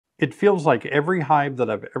It feels like every hive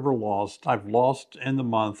that I've ever lost, I've lost in the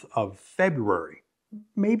month of February.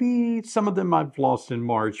 Maybe some of them I've lost in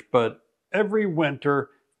March, but every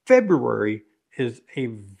winter, February is a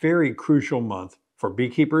very crucial month for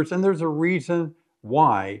beekeepers, and there's a reason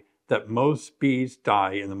why that most bees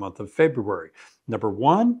die in the month of February. Number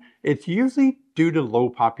one, it's usually due to low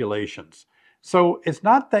populations. So it's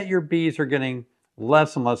not that your bees are getting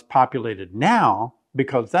less and less populated now,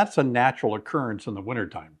 because that's a natural occurrence in the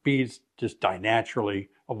wintertime. Bees just die naturally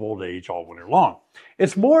of old age all winter long.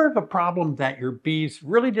 It's more of a problem that your bees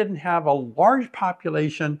really didn't have a large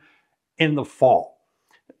population in the fall.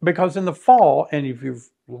 Because in the fall, and if you've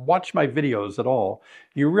watched my videos at all,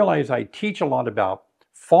 you realize I teach a lot about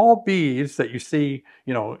fall bees that you see,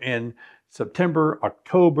 in September,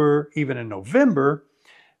 October, even in November.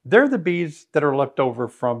 They're the bees that are left over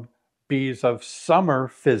from bees of summer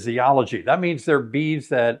physiology. That means they're bees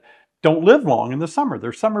that don't live long in the summer.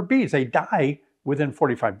 They're summer bees. They die within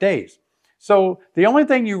 45 days. So the only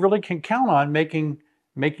thing you really can count on making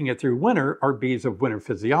it through winter are bees of winter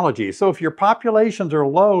physiology. So if your populations are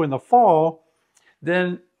low in the fall,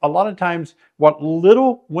 then a lot of times what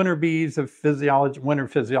little winter bees of winter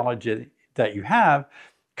physiology that you have,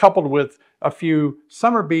 coupled with a few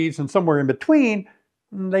summer bees and somewhere in between,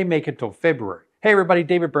 they make it till February. Hey everybody,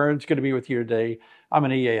 David Burns, good to be with you today. I'm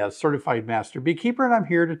an EAS Certified Master Beekeeper, and I'm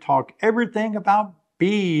here to talk everything about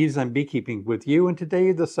bees and beekeeping with you. And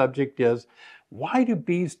today the subject is, why do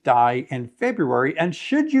bees die in February? And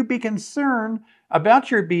should you be concerned about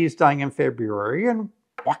your bees dying in February? And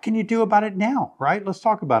what can you do about it now, right? Let's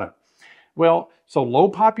talk about it. Well, so low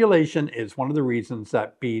population is one of the reasons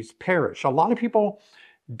that bees perish. A lot of people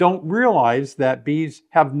don't realize that bees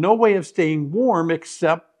have no way of staying warm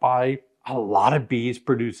except by a lot of bees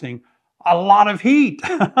producing a lot of heat.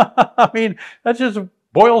 I mean, that just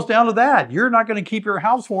boils down to that. You're not going to keep your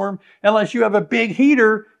house warm unless you have a big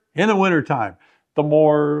heater in the wintertime. The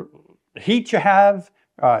more heat you have,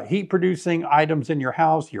 heat producing items in your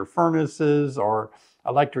house, your furnaces or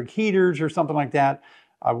electric heaters or something like that,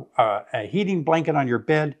 a heating blanket on your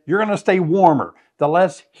bed, you're going to stay warmer. The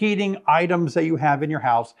less heating items that you have in your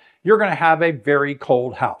house, you're going to have a very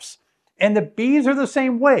cold house. And the bees are the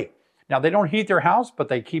same way. Now, they don't heat their house, but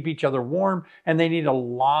they keep each other warm, and they need a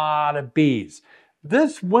lot of bees.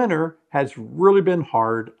 This winter has really been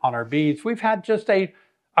hard on our bees. We've had just a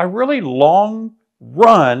really long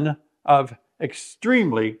run of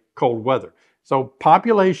extremely cold weather. So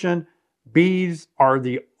population, bees are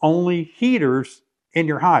the only heaters in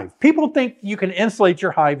your hive. People think you can insulate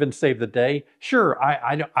your hive and save the day. Sure,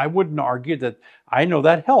 I wouldn't argue that. I know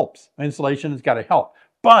that helps. Insulation has got to help.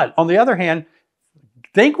 But on the other hand,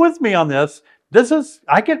 think with me on this.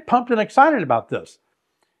 I get pumped and excited about this.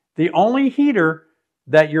 The only heater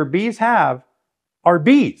that your bees have are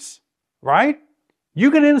bees, right?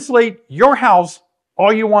 You can insulate your house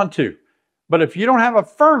all you want to, but if you don't have a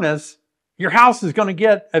furnace, your house is going to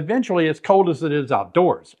get eventually as cold as it is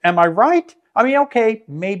outdoors. Am I right? I mean, okay,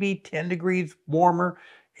 maybe 10 degrees warmer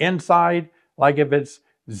inside, like if it's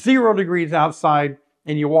 0 degrees outside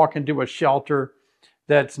and you walk into a shelter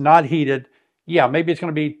that's not heated, yeah, maybe it's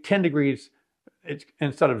going to be 10 degrees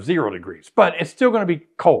instead of 0 degrees, but it's still going to be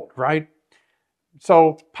cold, right?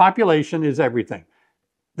 So population is everything.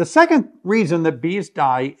 The second reason that bees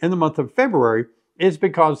die in the month of February is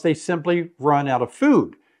because they simply run out of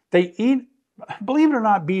food. They eat, believe it or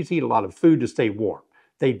not, bees eat a lot of food to stay warm.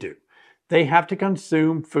 They do. They have to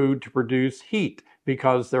consume food to produce heat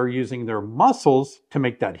because they're using their muscles to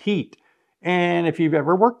make that heat. And if you've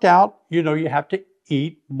ever worked out, you know you have to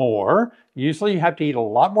eat more. Usually you have to eat a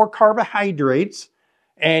lot more carbohydrates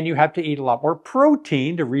and you have to eat a lot more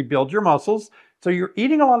protein to rebuild your muscles. So you're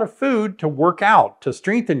eating a lot of food to work out, to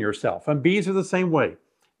strengthen yourself. And bees are the same way.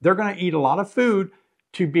 They're going to eat a lot of food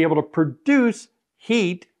to be able to produce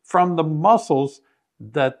heat from the muscles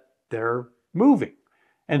that they're moving.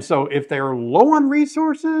 And so if they're low on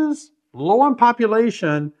resources, low on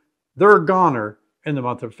population, they're a goner in the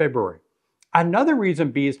month of February. Another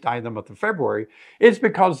reason bees die in the month of February is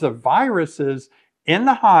because the viruses in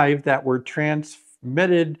the hive that were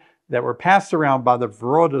transmitted, that were passed around by the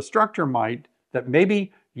Varroa destructor mite, that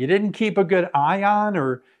maybe you didn't keep a good eye on,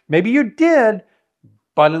 or maybe you did,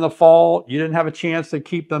 but in the fall you didn't have a chance to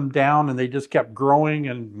keep them down and they just kept growing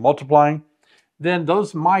and multiplying, then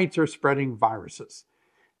those mites are spreading viruses.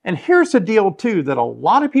 And here's the deal too that a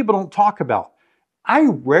lot of people don't talk about. I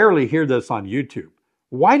rarely hear this on YouTube.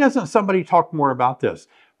 Why doesn't somebody talk more about this?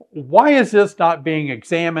 Why is this not being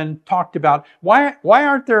examined, talked about? Why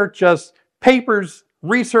aren't there just papers,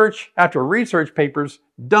 research after research papers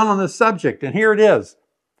done on this subject? And here it is.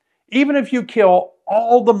 Even if you kill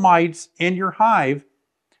all the mites in your hive,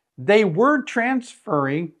 they were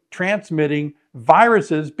transmitting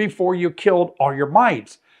viruses before you killed all your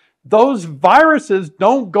mites. Those viruses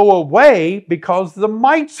don't go away because the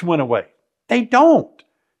mites went away. They don't.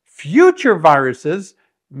 Future viruses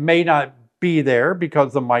may not be there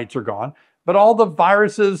because the mites are gone, but all the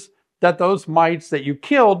viruses that those mites that you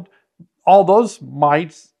killed, all those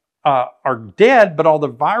mites are dead, but all the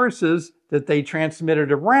viruses that they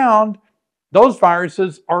transmitted around, those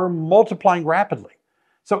viruses are multiplying rapidly.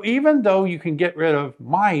 So even though you can get rid of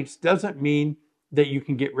mites, doesn't mean that you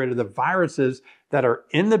can get rid of the viruses that are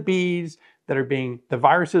in the bees, the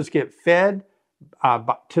viruses get fed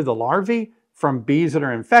to the larvae from bees that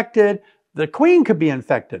are infected. The queen could be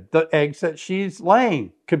infected. The eggs that she's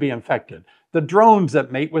laying could be infected. The drones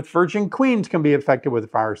that mate with virgin queens can be infected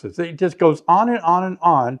with viruses. It just goes on and on and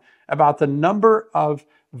on about the number of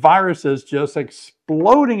viruses just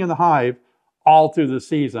exploding in the hive all through the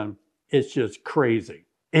season. It's just crazy.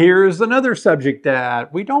 Here's another subject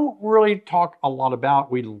that we don't really talk a lot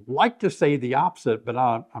about. We like to say the opposite,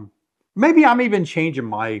 but maybe I'm even changing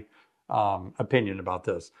my opinion about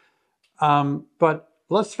this. But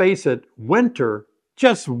let's face it,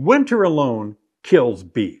 just winter alone kills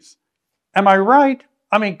bees. Am I right?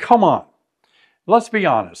 I mean, come on. Let's be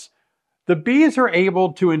honest. The bees are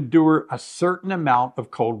able to endure a certain amount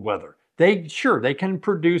of cold weather. They can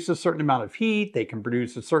produce a certain amount of heat. They can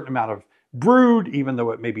produce a certain amount of brood, even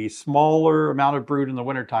though it may be a smaller amount of brood in the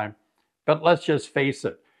wintertime. But let's just face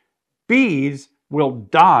it. Bees will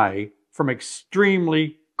die from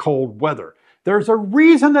extremely cold weather. There's a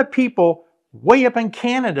reason that people way up in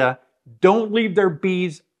Canada don't leave their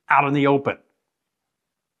bees out in the open.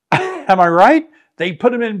 Am I right? They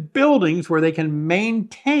put them in buildings where they can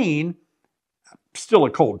maintain still a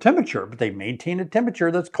cold temperature, but they maintain a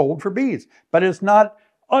temperature that's cold for bees. But it's not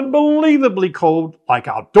unbelievably cold like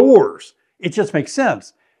outdoors. It just makes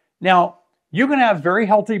sense. Now, you can have very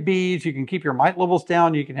healthy bees. You can keep your mite levels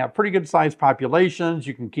down. You can have pretty good sized populations.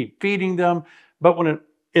 You can keep feeding them. But when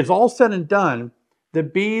it's all said and done, the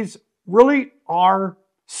bees really are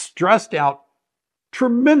stressed out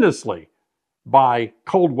tremendously by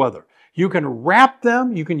cold weather. You can wrap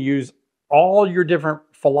them. You can use all your different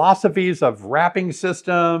philosophies of wrapping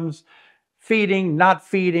systems, feeding, not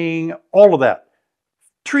feeding, all of that.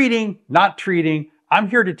 Treating, not treating. I'm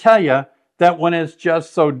here to tell you that when it's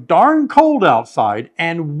just so darn cold outside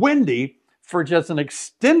and windy for just an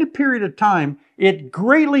extended period of time, it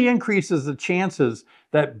greatly increases the chances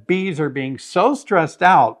that bees are being so stressed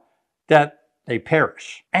out that they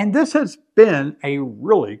perish. And this has been a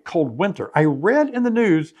really cold winter. I read in the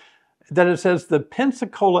news that it says the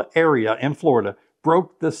Pensacola area in Florida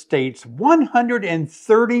broke the state's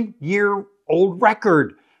 130-year-old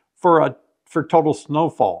record for total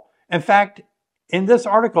snowfall. In fact, in this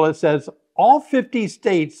article, it says all 50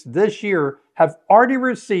 states this year have already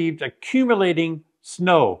received accumulating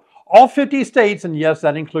snow. All 50 states, and yes,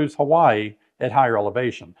 that includes Hawaii at higher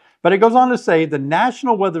elevation. But it goes on to say the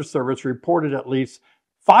National Weather Service reported at least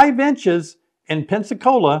 5 inches in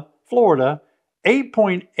Pensacola, Florida,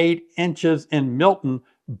 8.8 inches in Milton,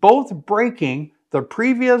 both breaking the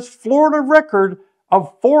previous Florida record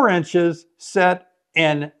of 4 inches set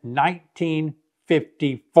in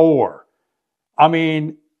 1954. I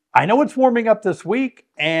mean, I know it's warming up this week,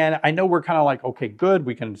 and I know we're kind of like, okay, good,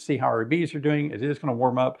 we can see how our bees are doing. It is going to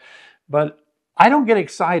warm up. But I don't get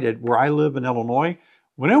excited where I live in Illinois.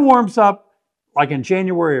 When it warms up, like in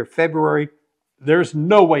January or February, there's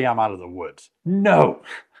no way I'm out of the woods. No.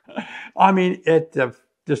 I mean,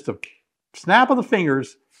 just a snap of the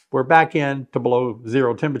fingers, we're back in to below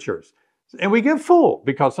zero temperatures. And we get fooled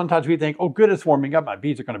because sometimes we think, oh, good, it's warming up. My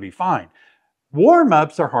bees are going to be fine.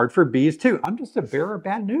 Warm-ups are hard for bees too. I'm just a bearer of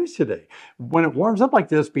bad news today. When it warms up like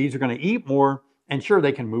this, bees are going to eat more, and sure,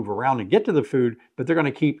 they can move around and get to the food, but they're going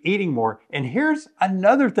to keep eating more. And here's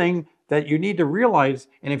another thing that you need to realize,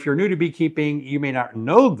 and if you're new to beekeeping, you may not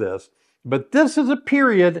know this, but this is a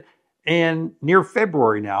period in near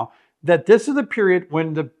February now, that this is a period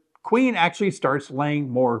when the queen actually starts laying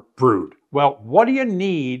more brood. Well, what do you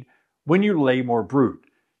need when you lay more brood?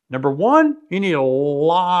 Number one, you need a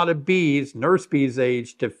lot of bees, nurse bees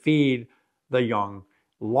age, to feed the young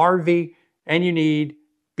larvae, and you need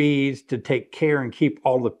bees to take care and keep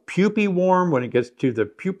all the pupae warm when it gets to the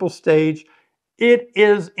pupal stage. It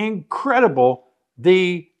is incredible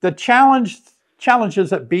the challenges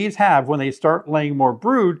that bees have when they start laying more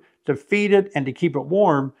brood to feed it and to keep it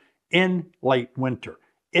warm in late winter.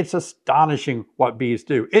 It's astonishing what bees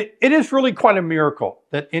do. It is really quite a miracle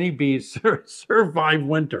that any bees survive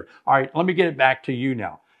winter. All right, let me get it back to you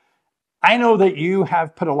now. I know that you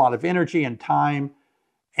have put a lot of energy and time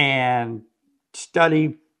and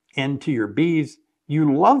study into your bees.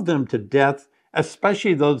 You love them to death,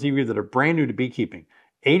 especially those of you that are brand new to beekeeping.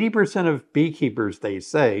 80% of beekeepers, they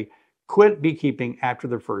say, quit beekeeping after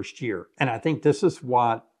the first year. And I think this is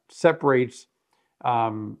what separates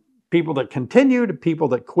people that continue to people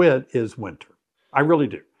that quit is winter. I really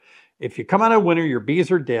do. If you come out of winter, your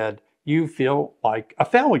bees are dead, you feel like a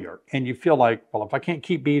failure. And you feel like, well, if I can't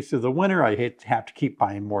keep bees through the winter, I hate to have to keep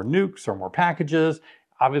buying more nukes or more packages.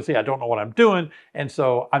 Obviously, I don't know what I'm doing. And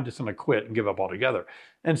so I'm just going to quit and give up altogether.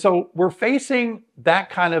 And so we're facing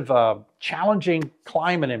that kind of challenging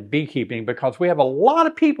climate in beekeeping because we have a lot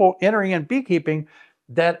of people entering in beekeeping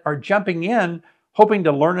that are jumping in, hoping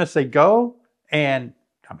to learn as they go. And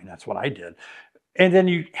I mean, that's what I did. And then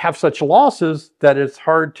you have such losses that it's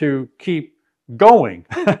hard to keep going.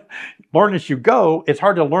 Learn as you go. It's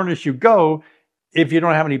hard to learn as you go if you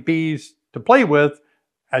don't have any bees to play with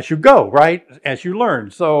as you go, right? As you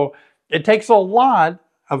learn. So it takes a lot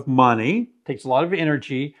of money, takes a lot of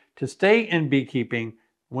energy to stay in beekeeping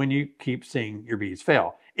when you keep seeing your bees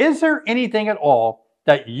fail. Is there anything at all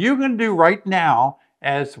that you can do right now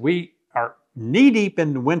as we are knee-deep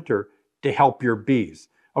in winter to help your bees?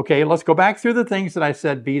 Okay, let's go back through the things that I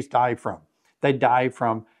said bees die from. They die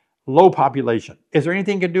from low population. Is there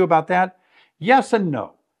anything you can do about that? Yes and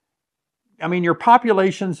no. I mean, your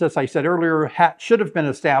populations, as I said earlier, should have been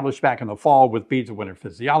established back in the fall with bees of winter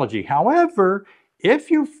physiology. However, if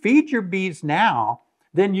you feed your bees now,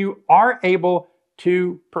 then you are able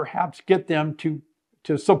to perhaps get them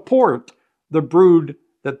to support the brood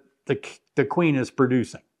that the queen is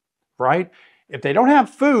producing, right? If they don't have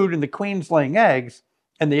food and the queen's laying eggs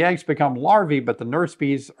and the eggs become larvae, but the nurse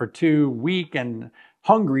bees are too weak and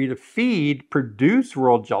hungry to produce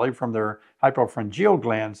royal jelly from their hypopharyngeal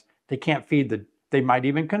glands, they can't feed they might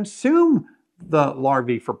even consume the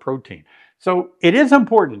larvae for protein. So it is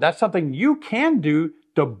important. That's something you can do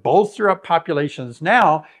to bolster up populations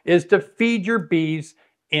now is to feed your bees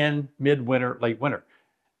in midwinter, late winter.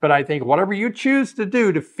 But I think whatever you choose to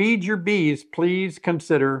do to feed your bees, please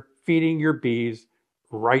consider feeding your bees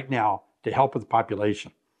right now to help with the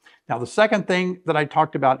population. Now, the second thing that I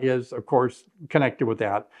talked about is, of course, connected with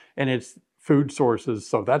that, and it's food sources.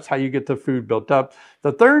 So that's how you get the food built up.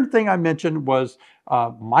 The third thing I mentioned was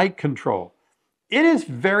mite control. It is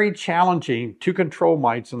very challenging to control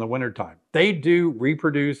mites in the wintertime. They do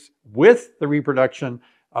reproduce with the reproduction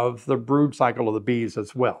of the brood cycle of the bees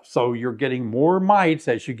as well. So you're getting more mites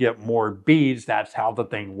as you get more bees. That's how the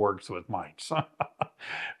thing works with mites.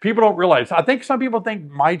 People don't realize. I think some people think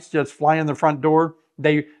mites just fly in the front door.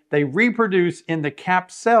 They reproduce in the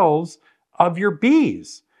capped cells of your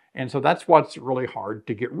bees. And so that's what's really hard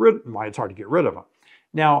to get rid of, why it's hard to get rid of them.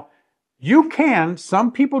 Now,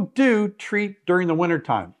 some people do treat during the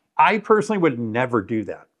wintertime. I personally would never do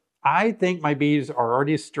that. I think my bees are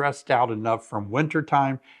already stressed out enough from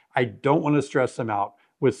wintertime. I don't want to stress them out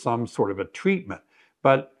with some sort of a treatment.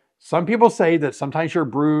 But some people say that sometimes your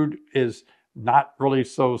brood is not really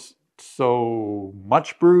so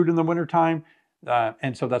much brood in the wintertime.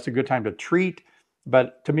 And so that's a good time to treat.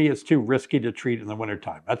 But to me, it's too risky to treat in the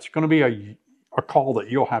wintertime. That's going to be a call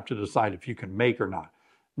that you'll have to decide if you can make or not.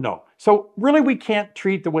 No. So really, we can't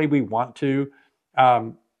treat the way we want to.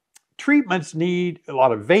 Treatments need a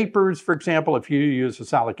lot of vapors, for example, if you use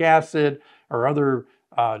oxalic acid or other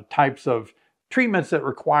types of treatments that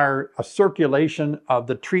require a circulation of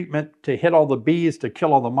the treatment to hit all the bees, to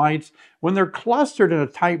kill all the mites. When they're clustered in a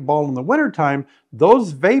tight ball in the wintertime,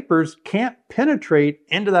 those vapors can't penetrate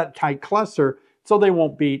into that tight cluster, so they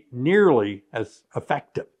won't be nearly as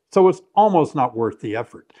effective. So it's almost not worth the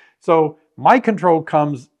effort. So mite control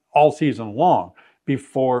comes all season long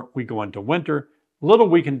before we go into winter. Little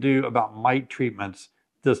we can do about mite treatments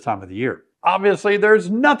this time of the year. Obviously, there's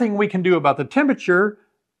nothing we can do about the temperature,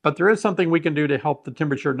 but there is something we can do to help the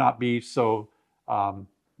temperature not be so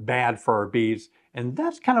bad for our bees. And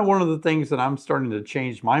that's kind of one of the things that I'm starting to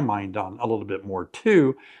change my mind on a little bit more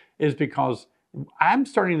too, is because I'm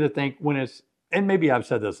starting to think when it's, and maybe I've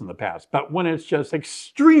said this in the past, but when it's just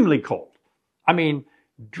extremely cold, I mean,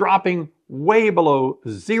 dropping way below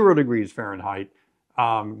 0 degrees Fahrenheit,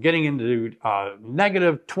 getting into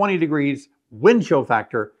negative 20 degrees wind chill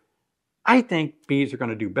factor, I think bees are going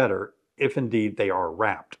to do better if indeed they are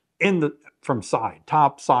wrapped from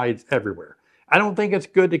top, sides, everywhere. I don't think it's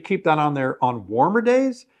good to keep that on there on warmer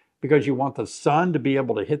days because you want the sun to be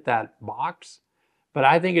able to hit that box. But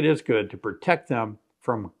I think it is good to protect them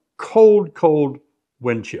from cold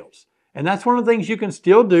wind chills. And that's one of the things you can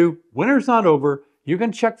still do. Winter's not over. You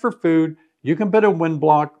can check for food. You can put a wind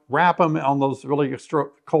block, wrap them on those really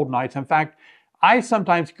cold nights. In fact, I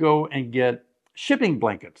sometimes go and get shipping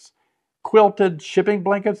blankets, quilted shipping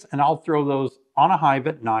blankets, and I'll throw those on a hive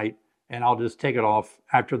at night, and I'll just take it off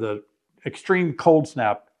after the extreme cold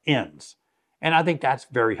snap ends. And I think that's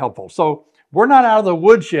very helpful. So we're not out of the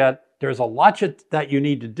woods yet. There's a lot that you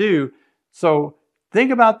need to do. So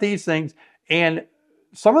think about these things. And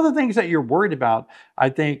some of the things that you're worried about, I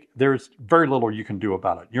think there's very little you can do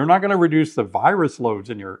about it. You're not going to reduce the virus loads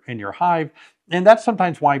in your hive. And that's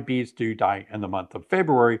sometimes why bees do die in the month of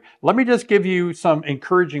February. Let me just give you some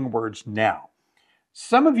encouraging words now.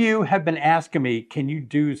 Some of you have been asking me, can you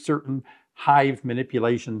do certain hive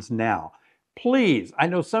manipulations now? Please, I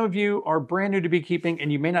know some of you are brand new to beekeeping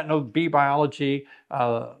and you may not know bee biology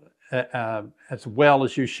as well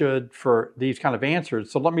as you should for these kind of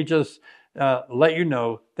answers. So let me just let you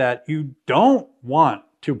know that you don't want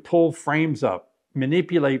to pull frames up,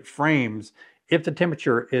 manipulate frames if the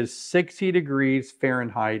temperature is 60 degrees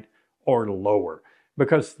Fahrenheit or lower,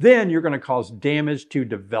 because then you're going to cause damage to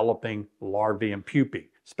developing larvae and pupae,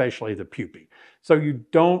 especially the pupae. So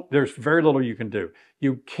there's very little you can do.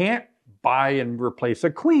 You can't buy and replace a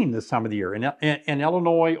queen this time of the year. In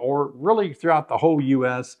Illinois, or really throughout the whole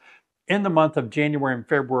US, in the month of January and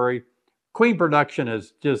February, queen production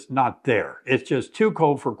is just not there. It's just too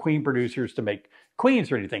cold for queen producers to make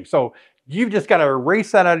queens or anything. So you've just got to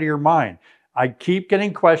erase that out of your mind. I keep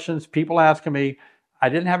getting questions, people asking me, I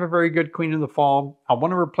didn't have a very good queen in the fall. I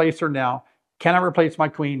want to replace her now. Can I replace my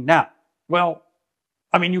queen now? Well,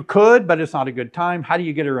 I mean, you could, but it's not a good time. How do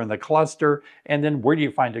you get her in the cluster? And then where do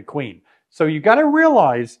you find a queen? So you got to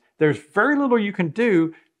realize there's very little you can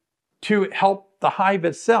do to help the hive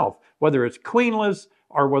itself, whether it's queenless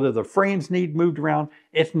or whether the frames need moved around.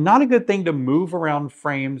 It's not a good thing to move around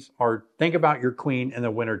frames or think about your queen in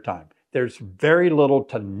the wintertime. There's very little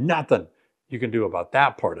to nothing you can do about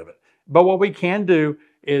that part of it. But what we can do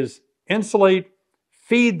is insulate,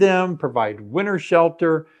 feed them, provide winter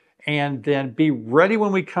shelter, and then be ready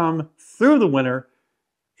when we come through the winter.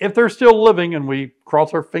 If they're still living, and we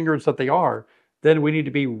cross our fingers that they are, then we need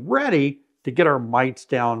to be ready to get our mites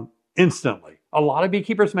down instantly. A lot of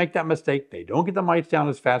beekeepers make that mistake. They don't get the mites down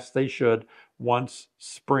as fast as they should once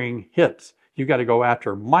spring hits. You got to go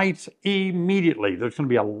after mites immediately. There's going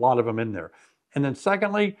to be a lot of them in there. And then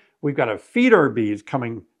secondly, we've got to feed our bees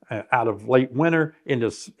coming out of late winter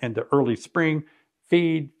into early spring.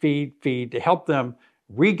 Feed to help them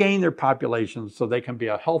regain their populations so they can be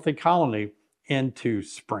a healthy colony into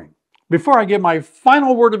spring. Before I give my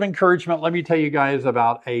final word of encouragement, let me tell you guys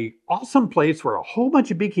about an awesome place where a whole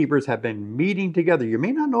bunch of beekeepers have been meeting together. You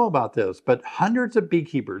may not know about this, but hundreds of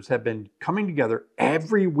beekeepers have been coming together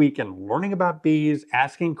every week and learning about bees,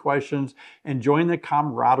 asking questions, enjoying the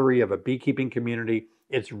camaraderie of a beekeeping community.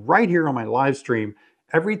 It's right here on my live stream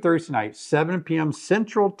every Thursday night, 7 p.m.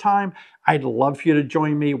 Central Time. I'd love for you to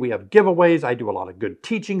join me. We have giveaways. I do a lot of good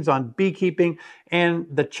teachings on beekeeping, and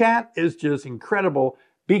the chat is just incredible.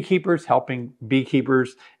 Beekeepers helping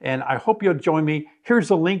beekeepers, and I hope you'll join me.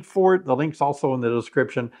 Here's a link for it. The link's also in the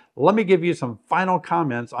description. Let me give you some final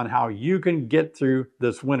comments on how you can get through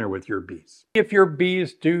this winter with your bees. If your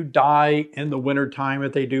bees do die in the winter time,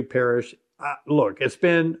 if they do perish, look, it's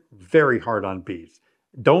been very hard on bees.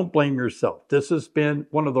 Don't blame yourself. This has been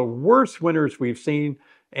one of the worst winters we've seen,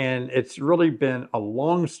 and it's really been a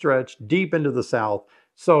long stretch deep into the south.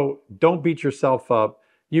 So don't beat yourself up.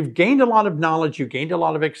 You've gained a lot of knowledge. You've gained a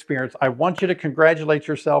lot of experience. I want you to congratulate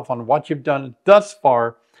yourself on what you've done thus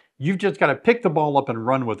far. You've just got to pick the ball up and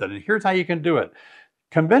run with it. And here's how you can do it.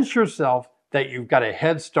 Convince yourself that you've got a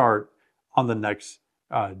head start on the next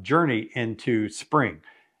journey into spring.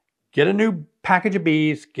 Get a new package of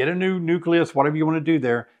bees, get a new nucleus, whatever you want to do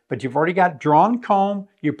there, but you've already got drawn comb.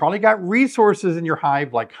 You've probably got resources in your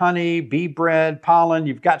hive like honey, bee bread, pollen.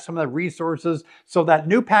 You've got some of the resources. So that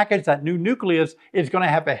new package, that new nucleus is going to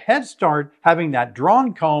have a head start having that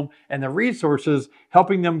drawn comb and the resources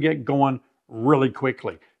helping them get going really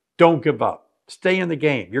quickly. Don't give up. Stay in the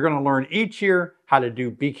game. You're going to learn each year how to do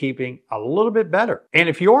beekeeping a little bit better. And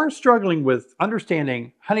if you are struggling with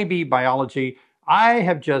understanding honeybee biology, I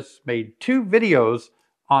have just made 2 videos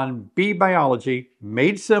on bee biology,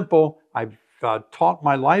 made simple. I've taught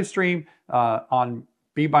my live stream on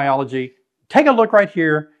bee biology. Take a look right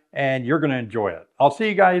here and you're going to enjoy it. I'll see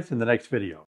you guys in the next video.